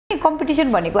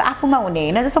competition भनेको आफूमा हुने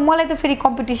हैन जस्तो मलाई त फेरि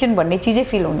कम्पिटिसन भन्ने चीजै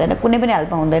फिल हुँदैन कुनै पनि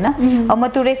हालमा हुँदैन अब म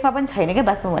त्यो रेसमा पनि छैन के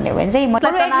वास्तवमा भन्ने भने चाहिँ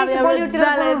मतलब एटलिस्ट बलिउडतिर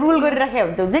रुल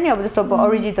गरिराखेको हुन्छ नि अब जस्तो अब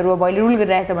अरिजितहरु अब अहिले रुल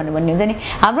गरिरहेछ भन्ने हुन्छ नि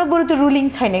हाम्रो बरु त्यो रुलिङ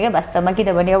छैन के वास्तवमा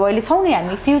किनभने अब अहिले छौं नि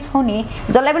हामी फ्यु छौं नि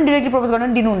जसलाई पनि डाइरेक्टली प्रपोज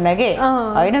गर्न दिनुहुन्न के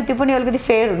हैन त्यो पनि अलिकति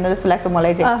फेयर हुन्न जस्तो लाग्छ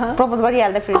मलाई चाहिँ प्रपोज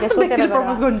गरिहाल्दा फेरि त्यसो सोचेर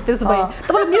प्रपोज गर्नु त्यसो भए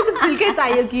तपाईलाई म्युजिक फिल्डकै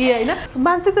चाहियो कि हैन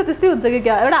मान्छे त त्यस्तै हुन्छ के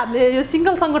एउटा हामीले यो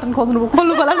सिंगल संगठन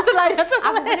खोल्नुको लागि जस्तो लागिरहेछ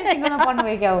आफू पनि सिंगलमा पर्नु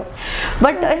भयो क्या हो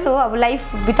बट यस्तो अब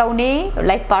लाइफ बिताउने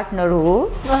लाइफ पार्टनर हो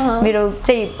मेरो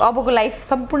चाहिँ अबको लाइफ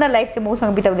सम्पूर्ण लाइफ चाहिँ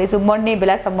मसँग बिताउँदै छु मर्ने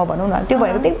बेलासम्म भनौं न त्यो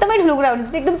भनेको त एकदमै ठुलो कुरा हो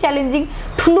एकदम च्यालेन्जिङ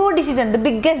ठुलो decision the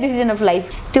biggest decision of life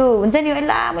त्यो हुन्छ नि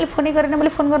ला मैले फोनै गरेन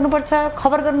मैले फोन गर्नुपर्छ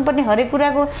खबर गर्नुपर्ने हरेक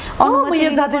कुराको अनुमति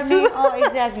लिनुपर्ने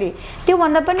एक्ज्याक्टली त्यो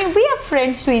भन्दा पनि we are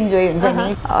friends to enjoy हुन्छ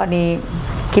नि अनि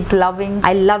keep loving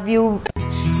I love you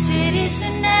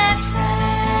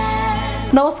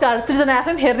नमस्कार सृजना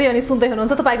एफएम हेर्दै अनि सुन्दै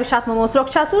हुनुहुन्छ तपाईको साथमा म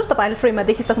सुरक्षा छु तपाईले फ्रेममा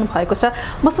देखिसक्नु भएको छ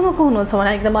मसँग को हुनुहुन्छ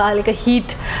भने एकदम अहिलेको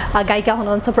हिट गायिका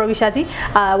हुनुहुन्छ प्रबिशा जी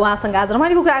उहाँसँग आज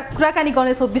रमाइलो कुराकानी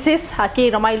गर्नेछौँ विशेष के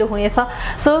रमाइलो हुनेछ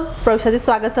सो प्रबिशा जी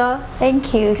स्वागत छ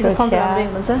थ्यांक यू सुरक्षा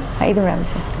हुनुहुन्छ एकदम राम्रो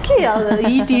छ के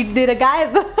हिट दिएर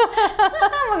गायब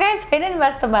म गायब छैन नि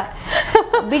वास्तवमा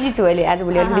बिजी छु अहिले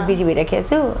आजभोलि अलिकति बिजी भइराखेको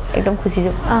छु एकदम खुसी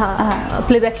छु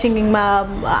प्लेब्याक सिंगिङमा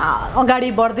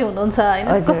अगाडि बढ्दै हुनुहुन्छ हैन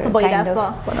कस्तो भइराछ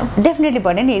डेफिनेटली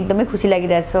भने नि एकदमै खुसी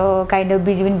लागिरहेछ काइन्ड अफ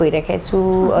बिजी पनि भइराखेको छु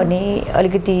अनि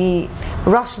अलिकति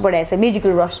रस बढाएको छ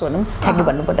म्युजिकल रस भनौँ ठ्याक्कै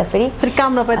भन्नु पर्दा फेरि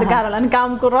काम नपाए त गाह्रो होला नि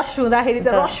कामको रस हुँदाखेरि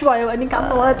चाहिँ रस भयो भने काम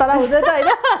नभए तर हुँदैन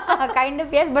हैन काइन्ड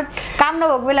अफ यस बट काम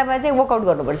नभएको बेलामा चाहिँ वर्कआउट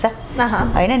गर्नुपर्छ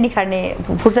हैन निखार्ने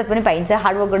फुर्सद पनि पाइन्छ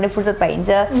हार्ड वर्क गर्ने फुर्सद पाइन्छ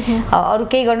अरू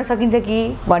केही गर्न सकिन्छ कि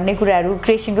भन्ने कुराहरू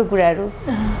क्रिएसनको कुराहरू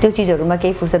त्यो चीजहरुमा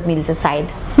केही फुर्सद मिल्छ सायद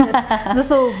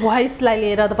जस्तो भोइसलाई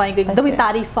लिएर तपाईको एकदमै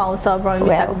तारिफ आउँछ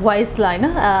प्रबिशाको भोइसलाई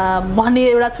हैन भन्ने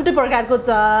एउटा छुट्टै प्रकारको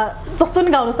जस्तो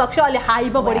नि गाउन सक्छ अलि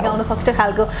हाईमा बढी गाउन सक्छ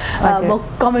खालको म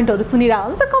कमेन्टहरु सुनिरहेको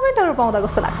हुन्छ त कमेन्टहरु पाउँदा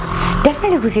कस्तो लाग्छ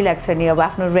डेफिनेटली खुसी लाग्छ नि अब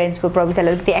आफ्नो रेन्जको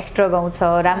प्रबिशाले अलिकति एक्स्ट्रा गाउँछ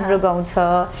राम्रो गाउँछ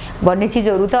भन्ने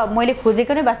चीजहरु त मैले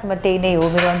खोजेको नै वास्तवमा त्यही नै हो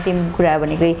मेरो अन्तिम कुरा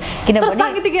भनेकै किनभने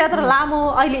सांगीतिक यात्रा लामो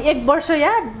अहिले 1 वर्ष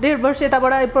या 1.5 वर्ष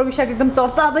यताबाट प्रबिशाको एकदम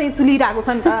चर्चा चाहिँ चुलिरहेको छ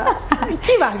नि त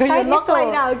के भएको यो लक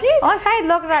लागिरहेको कि सायद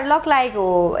लक लागेको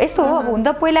हो यस्तो हो अब हुन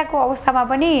त पहिलाको अवस्थामा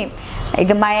पनि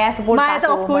एकदम माया सपोर्ट माया त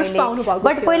अफ कोर्स पाउनु भएको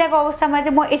बट पहिलाको अवस्थामा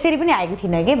चाहिँ म यसरी पनि आएको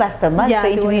थिइन के वास्तवमा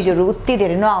इन्टरभ्युजहरु उति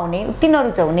धेरै नआउने उति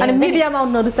नरुचाउने अनि मिडियामा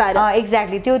आउन नरुचाएर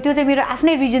एक्ज्याक्टली त्यो चाहिँ मेरो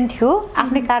आफ्नै रिजन थियो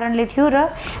आफ्नै कारणले थियो र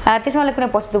त्यसमा मलाई कुनै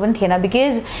पछुतो पनि थिएन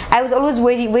because I was always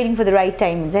waiting for the right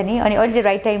time हुन्छ नि अनि अहिले चाहिँ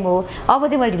राइट टाइम हो अब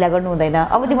चाहिँ मैले ढिला गर्नु हुँदैन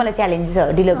अब चाहिँ मलाई च्यालेन्ज छ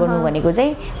ढिलो गर्नु भनेको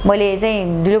चाहिँ मैले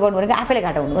चाहिँ ढिलो गर्नु भनेको आफैले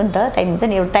घाटा हुनु हो नि त टाइम हुन्छ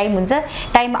नि एउटा टाइम हुन्छ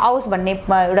टाइम आओस् भन्ने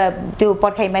एउटा त्यो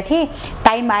पर्खाइमा थिए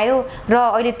टाइम आयो र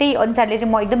अहिले त्यही अनुसारले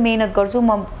चाहिँ म एकदम मेहनत गर्छु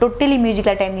म टोटली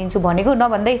म्युजिकलाई टाइम दिन्छु भनेको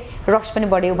नभन्दै रस पनि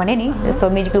बढ्यो भने नि जस्तो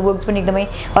म्युजिकल वर्क्स पनि एकदमै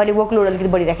अहिले वर्कलोड अलिकति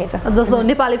बढिराखेको छ जस्तो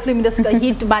नेपाली फिल्म इन्डस्ट्रीका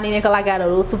हिट मानिने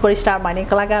कलाकारहरू सुपरस्टार मानिने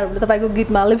कलाकारहरूले तपाईको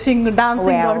गीतमा लिपसिङ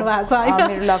डान्सिङ गर्नुभएको छ हैन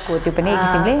मेरो लक हो त्यो पनि एक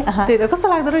किसिमले त्यही त कस्तो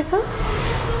लाग्दो रहेछ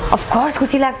अफ कोर्स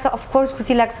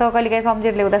खुसी लाग्छ कहिलेकाहीँ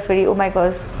सम्झेर ल्याउँदा फेरि ओ my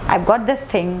God I have got this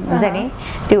thing हुन्छ नि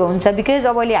त्यो हुन्छ बिकज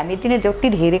अब अहिले हामी त्यति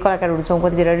धेरै कलाकारहरू छौँ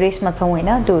कतिखेर रेसमा छौँ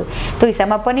हैन त्यो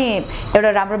हिसाबमा पनि एउटा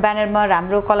राम्रो ब्यानरमा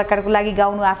राम्रो कलाकारको लागि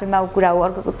गाउनु आफैमा कुरा हो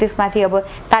अर्को त्यसमाथि अब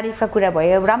तारिफका कुरा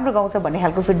भयो अब राम्रो गाउँछ भन्ने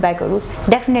खालको फिडब्याकहरू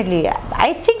definitely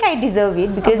I think I deserve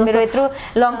it because मेरो यत्रो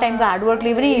लङ टाइमको हार्ड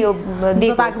वर्कले पनि यो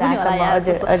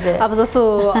अब जस्तो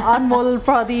अनमोल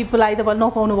प्रदीपलाई त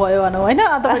नचाउनु भयो भनौँ हैन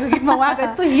तपाईको गीतमा उहाँको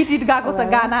यस्तो हिट गाएको छ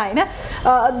गाना हैन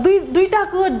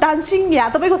दुईटाको डान्सिङ या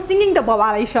तपाईको सिंगिङ त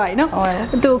बवालै छ हैन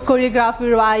त्यो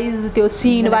कोरियोग्राफी वाइज त्यो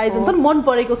सीन वाइज हुन्छ मन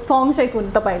परेको सङ चाहिँ कुन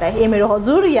तपाईलाई ए मेरो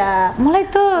हजुर या मलाई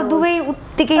त दुवै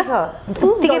उत्तिकै छ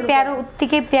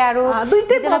उत्तिकै प्यारो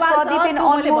दुईटै प्रदीप एन्ड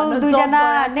अनमोल दुईजना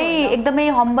नै एकदमै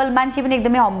हम्बल मान्छे पनि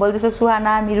एकदमै हम्बल जस्तो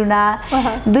सुहाना मिरुना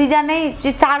दुईजना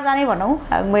चारजनै भनौं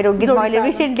मेरो गीतमा अहिले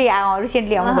रिसेन्टली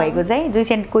आउनु भएको चाहिँ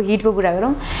रिसेन्टको हिटको कुरा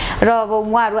गरौँ र अब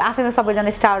उहाँहरू आफैमा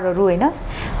सबैजना स्टारहरू हैन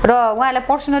र उहाँहरूलाई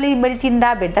पर्सनली मैले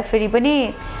चिन्दा भेट्दा फेरि पनि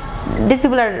this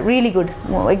people are really good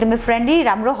एकदमै फ्रेन्डली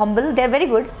राम्रो humble they are very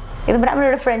good एकदम राम्रो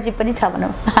एउटा फ्रेन्डशिप पनि छ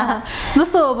भनौँ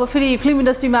जस्तो अब फेरि फिल्म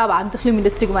इन्डस्ट्रीमा अब हामी त फिल्म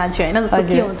इन्डस्ट्रीको मान्छे हैन जस्तो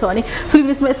के हुन्छ भने फिल्म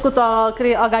इन्डस्ट्रीमा यसको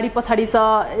के अगाडि पछाडी छ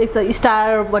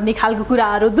स्टार भन्ने खालको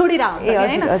कुराहरू जोडिरहेको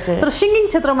हुन्छ हैन तर सिंगिङ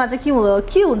क्षेत्रमा चाहिँ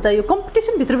के हुन्छ यो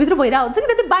कम्पिटिसन भित्र भइरहेको हुन्छ कि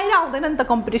त्यति बाहिर आउँदैन नि त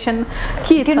कम्पिटिसन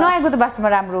के छ नआएको त वास्तवमा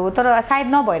राम्रो हो तर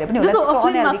सायद नभएर पनि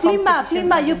होला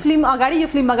फिल्ममा यो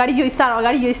फिल्म अगाडि यो स्टार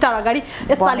अगाडि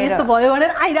यसपालि यस्तो भयो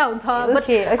भनेर आइरा हुन्छ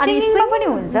बट सिंगिङमा पनि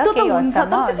हुन्छ त्यो त हुन्छ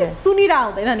तर सुनिरा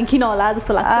हुँदैन नि किन किन होला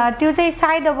जस्तो लाग्छ त्यो चाहिँ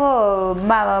सायद अब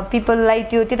पिपललाई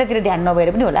त्यो त्यतातिर ध्यान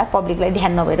नभएर पनि होला पब्लिकलाई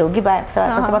ध्यान नभएर हो कि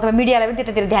अथवा मिडियालाई पनि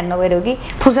त्यतातिर ध्यान नभएर हो कि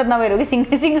फुर्सद नभएर हो कि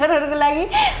सिङ्गरहरूको लागि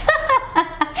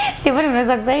त्यो पनि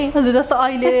हुनसक्छ है हजुर जस्तो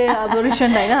अहिले अब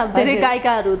रिसेन्ट होइन धेरै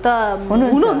गायिकाहरू त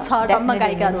हुनुहुन्छ टम्म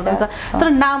गायिकाहरू हुनुहुन्छ तर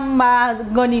नाममा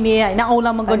गनिने होइन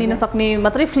औलामा गनिन सक्ने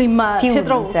मात्रै फिल्ममा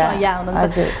क्षेत्र यहाँ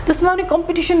हुनुहुन्छ त्यसमा पनि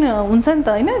कम्पिटिसन हुन्छ नि त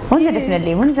होइन हुन्छ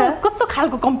डेफिनेटली हुन्छ कस्तो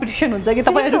खालको कम्पिटिसन हुन्छ कि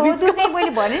तपाईँहरू त्यो चाहिँ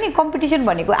मैले भने नि कम्पिटिसन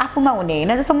भनेको आफूमा हुने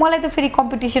होइन जस्तो मलाई त फेरि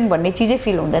कम्पिटिसन भन्ने चिजै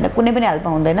फिल हुँदैन कुनै पनि हालमा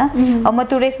हुँदैन अब म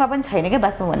त्यो रेसमा पनि छैन क्या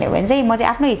वास्तवमा भन्यो भने चाहिँ म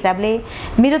चाहिँ आफ्नो हिसाबले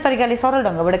मेरो तरिकाले सरल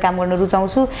ढङ्गबाट काम गर्न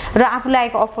रुचाउँछु र आफूलाई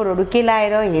आएको अफरहरू के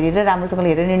लाएर हेरेर राम्रोसँगले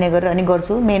हेरेर निर्णय गरेर अनि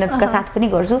गर्छु मेहनतका साथ पनि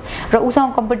गर्छु र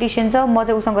उसँग कम्पिटिसन छ म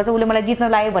चाहिँ उसँग चाहिँ उसले मलाई जित्न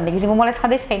लाग्यो भन्ने किसिमको मलाई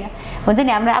छँदै छैन हुन्छ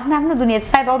नि हाम्रो आफ्नो आफ्नो दुनियाँ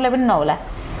सायद अरूलाई पनि नहोला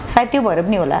सायद त्यो भएर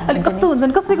पनि होला अनि कस्तो हुन्छ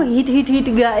नि कसैको हिट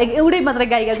एउटै मात्र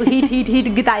गायिकाको हिट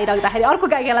गीत आइराख्दाखेरि अर्को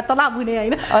गायिकालाई तनाव हुने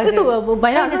होइन त्यस्तो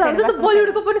भइरहेको जस्तो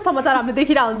बलिउडको पनि समाचार हामीले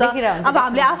देखिरहेको हुन्छ अब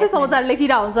हामीले आफै समाचार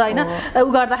लेखिरहेको हुन्छ होइन उ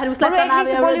गर्दाखेरि उसलाई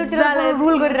तनाव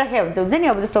रुल गरिराखेको हुन्छ नि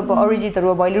अब जस्तो अरिजितहरू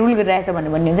अब अहिले रुल गरिरहेछ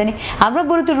भन्ने हुन्छ नि हाम्रो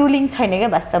बरु त्यो रुलिङ छैन क्या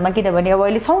वास्तवमा किनभने अब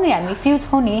अहिले छौँ नि हामी फ्यु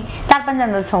छौँ नि 4-5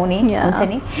 जना छौँ नि हुन्छ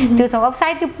नि त्यो छौँ अब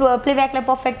सायद त्यो प्लेब्याकलाई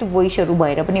पर्फेक्ट भोइसहरू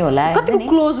भएर पनि होला कतिको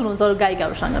क्लोज हुनुहुन्छ अरू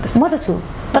गायिकाहरूसँग म त छु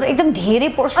तर एकदम धेरै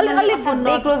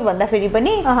पर्सनली क्लोज भन्दाखेरि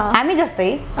पनि हामी जस्तै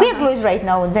we are close right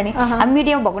now हुन्छ नि हामी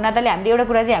मिडियामा भएको नाताले हामीले एउटा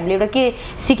कुरा चाहिँ हामीले एउटा के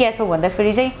सिकेका छौँ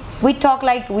भन्दाखेरि चाहिँ we talk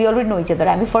like we already know each other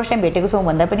हामी फर्स्ट टाइम भेटेको छौँ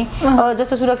भन्दा पनि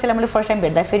जस्तो सुरक्षालाई मैले फर्स्ट टाइम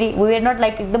भेट्दाखेरि वी आर नट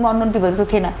लाइक एकदम अननोन पिपल जस्तो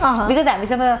थिएन बिकज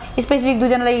हामीसँग स्पेसिफिक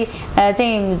दुईजनालाई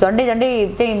चाहिँ झन्डै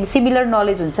चाहिँ सिमिलर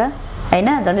नलेज हुन्छ होइन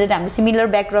झन्डै हाम्रो सिमिलर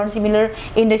ब्याकग्राउन्ड सिमिलर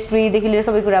इन्डस्ट्रीदेखि लिएर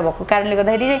सबै कुरा भएको कारणले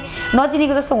गर्दाखेरि चाहिँ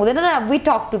नचिनेको जस्तो हुँदैन र वी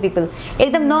टक टु पिपल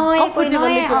एकदम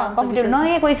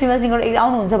नयाँ कोही फिमेल सिङ्गर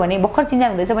आउनुहुन्छ भने भर्खर चिन्जान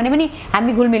हुँदैछ भने पनि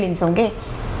हामी घुलमिलिन्छौँ के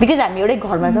बिकज हामी एउटै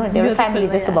घरमा छौँ नि एउटा फ्यामिली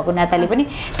जस्तो भएको नाताले पनि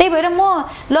त्यही भएर म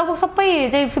लगभग सबै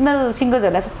चाहिँ फिमेल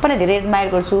सिङ्गर्सहरूलाई सबैलाई धेरै एडमायर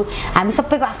गर्छु हामी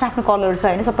सबैको आफ्नो आफ्नो कलर छ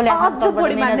होइन सबैले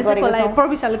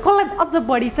प्रविशाले कसलाई अझ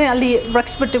बढी चाहिँ अलि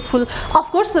रेस्पेक्टफुल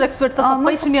अफकोर्स रेस्पेक्ट त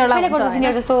सबै सिनियरलाई हुन्छ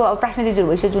सिनियर जस्तो प्राश्ना दिजु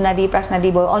भइसक्यो जुनादी प्राश्ना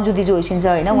दी भयो अन्जु दिजु भइसक्छ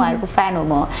होइन उहाँहरूको फ्यान हो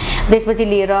म त्यसपछि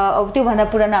लिएर अब त्योभन्दा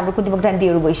पुरानो हाम्रो कुन्ती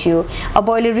दिदीहरू भइसक्यो अब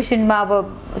अहिले रिसेन्टमा अब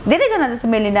धेरैजना जस्तो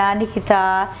मेलिना निकिता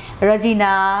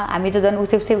रजिना हामी त झन्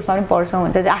उस्तै उसमा पनि पढ्छौँ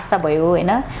हुन्छ आस्था भयो होइन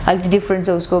अलिकति डिफ्रेन्ट छ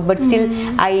उसको but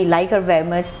still I like her very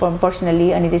much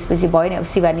personally अनि त्यसपछि भयो नि अब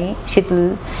शिवानी शीतल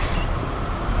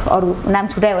अरू नाम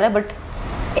छुट्यायो होला बट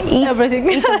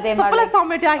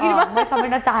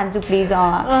समेट्न चाहन्छु please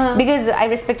because I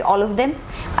respect all of them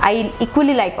I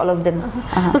equally like all of them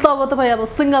जस्तो अब तपाईँ अब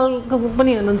सिङ्गलको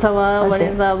पनि हुनुहुन्छ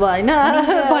भनिन्छ अब होइन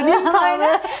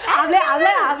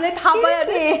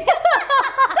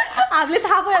हामीले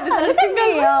थाहा पायो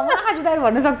सिङ्गल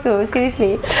भन्न सक्छु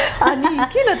सिरियसली अनि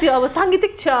किन त्यो अब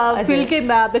साङ्गीतिक फिल्डकै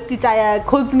व्यक्ति चाहे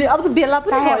खोज्ने अब त बेला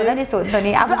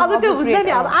पनि अब त्यो हुन्छ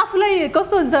नि अब आफूलाई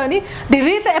कस्तो हुन्छ भने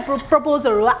धेरै त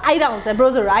प्रपोजहरू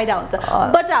ब्रोजहरू आइरह हुन्छ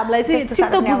बट हामीलाई चाहिँ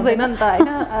चित्त बुझ्दैन नि त होइन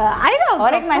आइरह हुन्छ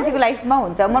हरेक मान्छेको लाइफमा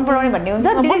हुन्छ मन पराउने भन्ने हुन्छ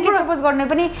डिरेक्टली प्रपोज गर्ने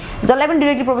पनि जसलाई पनि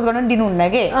डिरेक्टली प्रपोज गर्न दिनुहुन्न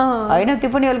के होइन त्यो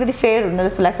पनि अलिकति फेयर हुन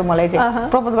जस्तो लाग्छ मलाई चाहिँ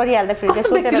प्रपोज गरिहाल्दा फेरि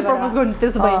प्रपोज गर्नु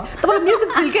त्यसो भए तपाईँलाई म्युजिक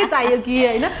फिल्डकै चाहियो कि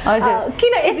होइन हजुर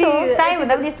किन यस्तो चाहियो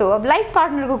भन्दा पनि यस्तो अब लाइफ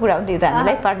पार्टनरको कुरा हो त्यो त हामी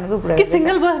लाइफ पार्टनरको कुरा कि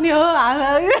सिङ्गल बस्ने हो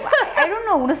आई डोन्ट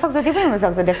नो हुनसक्छ त्यो पनि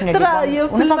हुनसक्छ डेफिनेटली तर यो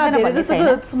फिल्ममा धेरै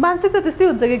जस्तो मान्छे त त्यस्तै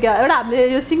हुन्छ कि क्या एउटा हामीले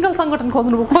यो सिङ्गल सङ्गठन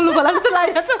खोल्नु होला जस्तो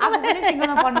लागेको छ अब पनि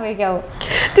सिङ्गलमा पर्नु भयो क्या हो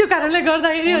त्यो कारणले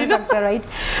गर्दाखेरि हुनसक्छ राइट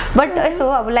बट यस्तो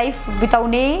अब लाइफ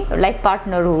बिताउने लाइफ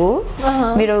पार्टनर हो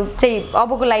मेरो चाहिँ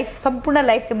अबको लाइफ सम्पूर्ण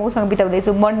लाइफ चाहिँ मसँग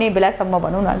बिताउँदैछु मर्ने बेलासम्म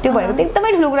भनौँ न त्यो भनेको त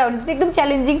एकदमै ठुलो कुरा हो एकदम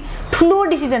च्यालेन्जिङ ठुलो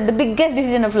decision the biggest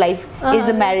decision of life is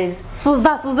the marriage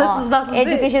सोच्दा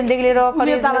एजुकेसनदेखि लिएर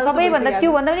करियर सबैभन्दा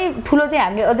त्योभन्दा पनि ठुलो चाहिँ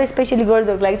हामीले अझै स्पेसली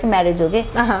गर्ल्सहरूको लागि चाहिँ म्यारेज हो कि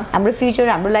हाम्रो फ्युचर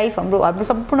हाम्रो लाइफ हाम्रो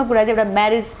सम्पूर्ण कुरा चाहिँ एउटा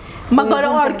म्यारेज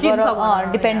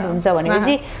डिपेन्ड हुन्छ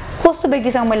भनेपछि कस्तो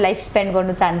व्यक्तिसँग मैले लाइफ स्पेन्ड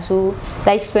गर्न चाहन्छु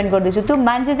लाइफ स्पेन्ड गर्दैछु त्यो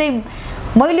मान्छे चाहिँ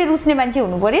मैले रुच्ने मान्छे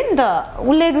हुनु पर्यो नि त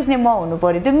उसले रुच्ने म हुनु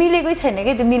पर्यो त्यो मिलेकै छैन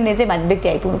कि त्यो मिल्ने चाहिँ व्यक्ति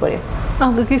आइपुग्नु पर्यो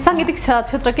साङ्गीतिक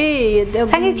क्षेत्रकै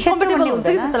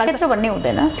क्षेत्र भन्ने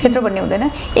हुँदैन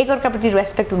एकअर्काप्रति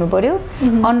रेस्पेक्ट हुनु पर्यो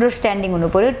अन्डरस्ट्यान्डिङ हुनु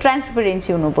पर्यो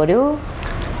ट्रान्सपेरेन्सी हुनु पर्यो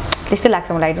त्यस्तै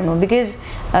लाग्छ मलाई डोन्ट नो बिकज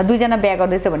दुईजना बिहा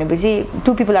गर्दैछ भनेपछि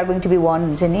 2 people are going to be वन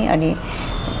हुन्छ नि अनि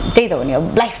त्यही त हो नि अब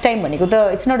लाइफ टाइम भनेको त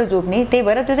इट्स नट अ जोक नि त्यही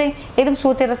भएर त्यो चाहिँ एकदम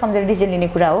सोचेर सम्झेर डिसिजन लिने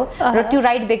कुरा हो र त्यो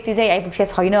राइट व्यक्ति चाहिँ आइपुगेको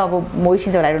छैन अब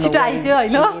मोइसिन्छ होला छिटो आइसक्यो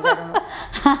हैन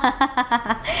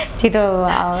छिटो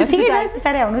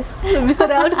बिस्तारै आउनुस्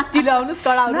ढिलो आउनुस्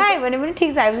कडा आउनुस् नआयो भने पनि ठिक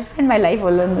छ I will spend my life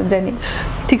whole हुन्छ नि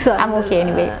ठिक छ आम ओके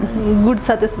एनीवे गुड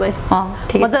छ त्यस भए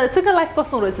मजा सिंगल लाइफ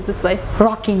कस्तो रहेछ त्यस भए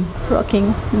रकिङ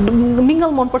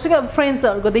मिंगल मन पर्छ के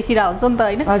फ्रेन्ड्सहरुको देखिरा हुन्छ नि त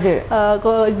हैन हजुर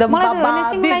एकदम बाबा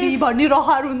बेबी भन्ने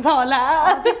रहर हुन्छ होला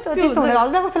त्यस्तो हुँदैन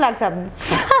हजुर कस्तो लाग्छ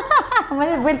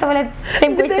मैले तपाईलाई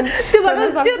सेम क्वेशन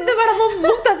त्यतिबाट म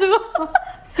मुक्त छु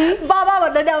बाबा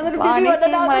भन्दा नि आउँदैन बेबी भन्दा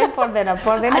नि मलाई पर्दैन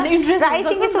अनि इन्ट्रेस्ट आई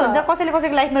थिंक यस्तो हुन्छ कसैले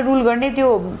कसैको लाइफमा रुल गर्ने त्यो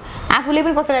आफूले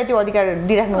पनि कसैलाई त्यो अधिकार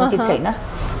दिइराख्नु उचित छैन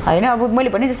हैन अब मैले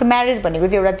भने जस्तो म्यारेज भनेको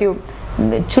चाहिँ एउटा त्यो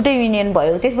छुट्टै युनियन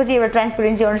भयो त्यसपछि एउटा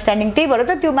ट्रान्सपेरेन्सी अन्डरस्ट्यान्डिङ त्यही भएर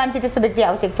त त्यो मान्छे त्यस्तो व्यक्ति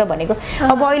आवश्यक छ भनेको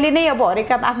अब अहिले नै अब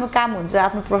हरेक आफ्नो काम हुन्छ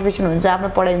आफ्नो प्रोफेसन हुन्छ आफ्नो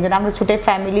पढाइ हुन्छ आफ्नो छुट्टै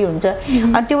फ्यामिली हुन्छ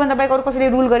अनि त्योभन्दा बाहेक अरू कसैले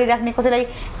रुल गरिराख्ने कसैलाई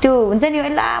त्यो हुन्छ नि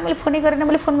ला मैले फोनै गरेन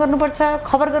मैले फोन गर्नुपर्छ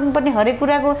खबर गर्नुपर्ने हरेक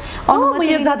कुराको अनुमति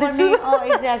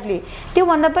एक्ज्याक्टली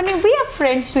त्योभन्दा पनि we are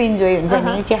friends to enjoy हुन्छ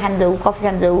नि चिया खान जाऊ कफी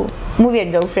खान जाऊ मुभी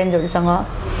हेर्न जाऊ फ्रेन्ड्सहरूसँग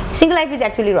single life is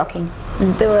actually rocking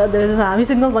त्यही हामी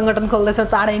सिंगल सङ्गठन खोल्दैछौँ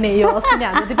चाँडै नै यो अस्ति नै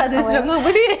हाम्रो दिपादेवीसँग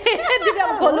पनि दिदी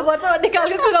खोल्नुपर्छ भन्ने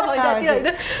खालको कुरा भइरहेको थियो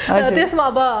होइन त्यसमा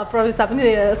अब प्रवेशा पनि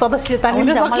सदस्यता लिन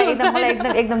मलाई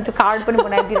एकदम त्यो कार्ड पनि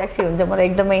बनाइदिइरहेको छु हुन्छ मलाई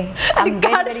एकदमै हामी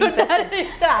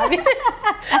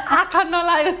आँखा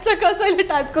नलागेको छ कसैले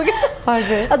टाइपको कि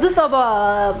हजुर जस्तो अब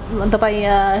तपाईँ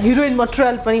हिरोइन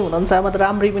मटेरियल पनि हुनुहुन्छ मतलब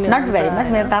राम्रै पनि नट भेरी मच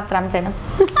मेरो दाँत राम्रो छैन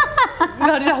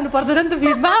गरिरहनु पर्दैन नि त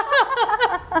फिल्ममा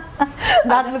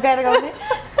दाँत लुकाएर गाउने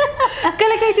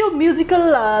कहिलेकाहीँ त्यो म्युजिकल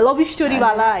लभ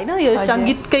स्टोरीवाला होइन यो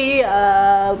सङ्गीतकै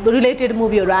रिलेटेड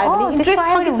मुभीहरू आयो भने इन्ट्रेस्ट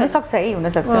हुनसक्छ है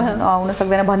हुन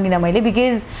सक्दैन भन्दिनँ मैले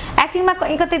बिकज एक्टिङमा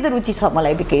कतै त रुचि छ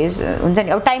मलाई बिकज हुन्छ नि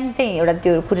अब टाइम चाहिँ एउटा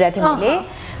त्यो कुरिरहेको थिएँ मैले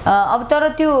अब तर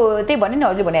त्यो त्यही भने नि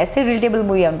हजुरले भने जस्तै रिलेटेबल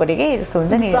मुभी आउनु पऱ्यो कि जस्तो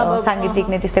हुन्छ नि साङ्गीतिक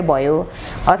नै त्यस्तै भयो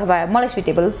अथवा मलाई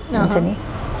सुइटेबल हुन्छ नि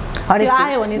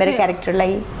आयो भने मेरो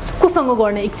क्यारेक्टरलाई कोसँग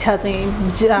गर्ने इच्छा चाहिँ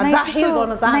जाहेर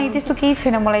गर्न चाहन्छु त्यस्तो केही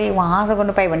छैन मलाई उहाँसँग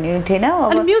गर्नु पाए भन्ने थिएन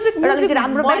अब म्युजिक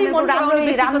राम्रो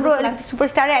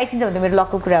सुपरस्टारै आइसिन्छ भने मेरो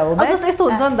लकको कुरा हो जस्तो यस्तो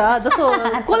हुन्छ नि त जस्तो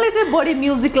कसले चाहिँ बढी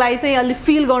म्युजिकलाई चाहिँ अलि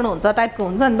फिल गर्नुहुन्छ टाइपको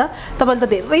हुन्छ नि त तपाईँले त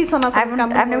धेरैसँग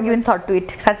काम गिभन थट टु इट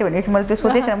साँच्चै भनेपछि मैले त्यो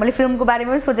सोचेको छैन मैले फिल्मको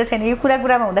बारेमा पनि सोचेको छैन यो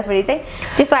कुरामा हुँदाखेरि चाहिँ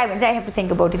त्यस्तो आयो भने चाहिँ I have to think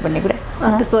about it भन्ने कुरा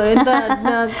त्यस्तो भयो नि त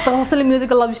कसैले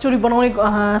म्युजिकल लभ स्टोरी बनाउने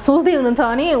सोच्दै हुनुहुन्छ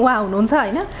भने उहाँ हुनुहुन्छ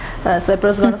होइन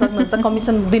सरप्राइज गर्न सक्नुहुन्छ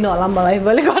कमिसन दिनु होला मलाई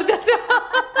मैले गरिदिन्छु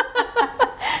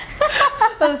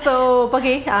सो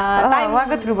पके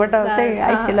उहाँको थ्रुबाट चाहिँ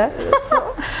आइसकेला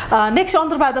नेक्स्ट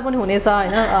अन्तर्वार्ता पनि हुनेछ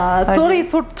होइन थोरै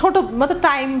छोटो मतलब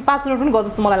टाइम 5 मिनट पनि गयो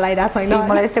जस्तो मलाई लागिरहेको छैन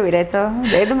मलाई यस्तो भइरहेछ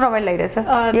एकदम रमाइलो लागिरहेछ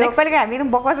यो कहिले हामी एकदम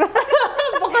बकवास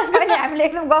गर्ने हामीले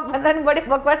एकदम गफ भन्दा पनि बढी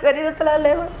बकवास गरे जस्तो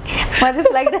लाग्यो मलाई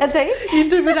जस्तो लागिरहेछ है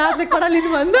इन्टरभ्यू राजले कडा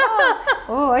लिनुभन्दा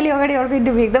हो अहिले अगाडि अर्को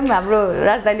इन्टरभ्यू एकदम हाम्रो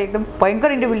राजदाले एकदम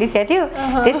भयङ्कर इन्टरभ्यू लिइसकेको थियो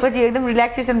त्यसपछि एकदम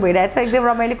रिल्याक्सेसन भइरहेछ एकदम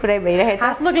रमाइलो कुरा भइरहेछ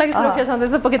हाँस्नको लागि सुरक्षा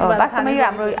छँदैछ पके वास्तवमा यो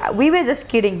हाम्रो we were just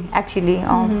kidding actually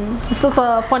so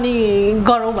funny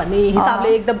गरौँ भन्ने हिसाबले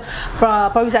एकदम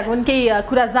प्रविशाको पनि केही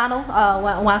कुरा जानौँ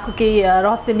उहाँको केही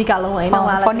रहस्य निकालौँ होइन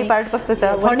उहाँलाई फनी पार्ट कस्तो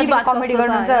छ फनी पार्ट कमेडी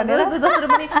गर्नुहुन्छ जसरी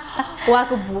पनि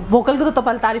उहाँको भोकलको त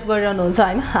तपाईँले तारिफ गरिरहनुहुन्छ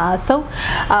होइन सो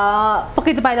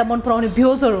पक्कै तपाईँलाई मन पराउने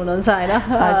भ्युजहरू हुनुहुन्छ होइन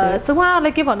सो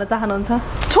उहाँहरूलाई के भन्न चाहनुहुन्छ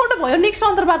छोटो भयो नेक्स्ट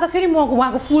अन्तर्वार्ता फेरि म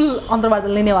उहाँको फुल अन्तर्वार्ता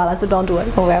लिनेवाला छु डोन्ट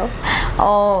वरी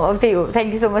अब त्यही हो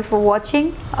thank you so much for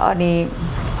watching अनि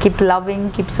keep loving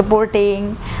keep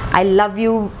supporting I love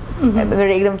you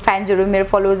मेरो एकदम फ्यान्सहरू मेरो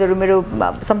फलोवर्सहरू मेरो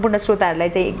सम्पूर्ण श्रोताहरूलाई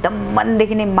चाहिँ एकदम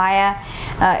मनदेखि नै माया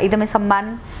एकदमै सम्मान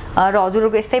र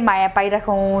हजुरहरूको यस्तै माया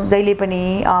पाइराखौँ जहिले पनि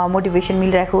मोटिभेसन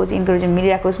मिलिराखोस् इन्करेजमेन्ट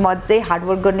मिलिराखोस् म अझै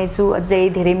हार्डवर्क गर्नेछु अझै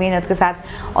धेरै मेहनतको साथ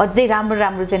अझै राम्रो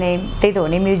राम्रो चाहिँ नै त्यही त हो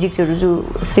नि म्युजिक्सहरू जो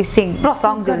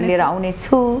सङ्ग्सहरू लिएर आउने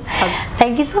छु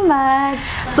thank you so much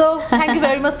so thank you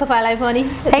very much तपाईँलाई पनि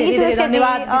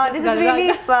धन्यवाद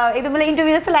एकदम मलाई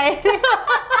इन्टरभ्यू जस्तो लाग्यो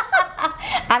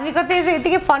हामी कतै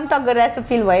यतिकै फन टक गरेर जस्तो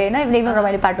फिल भयो होइन एकदम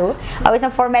रमाइलो पाटो हो अब यसमा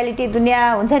फर्मेलिटी दुनियाँ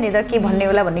हुन्छ नि त के भन्ने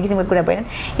होला भन्ने किसिमको कुरा भएन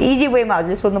इजी वेमा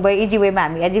हजुरले सोध्नुभयो इजी वेमा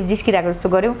हामी अझै जिस्किरहेको जस्तो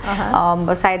गऱ्यौँ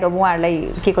सायद अब उहाँहरूलाई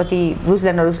के कति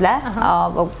रुच्ला नरुच्ला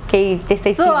अब केही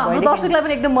त्यस्तै दर्शकलाई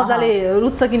पनि एकदम मजाले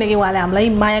रुच्छ किनकि उहाँले हामीलाई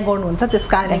माया गर्नुहुन्छ त्यस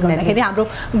कारणले गर्दाखेरि हाम्रो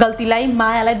गल्तीलाई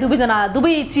मायालाई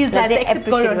दुवै चिजलाई एक्सेप्ट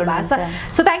गरिरहनु भएको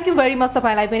छ so thank you very much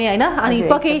तपाईँलाई पनि होइन अनि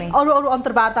पक्कै अरू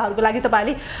अन्तर्वार्ताहरूको लागि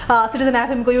तपाईँले सिटिजन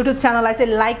एफएमको युट्युब च्यानललाई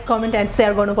चाहिँ लाइक कमेन्ट एन्ड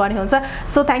सेयर गर्नुपर्ने हुन्छ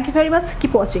so thank you very much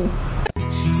keep watching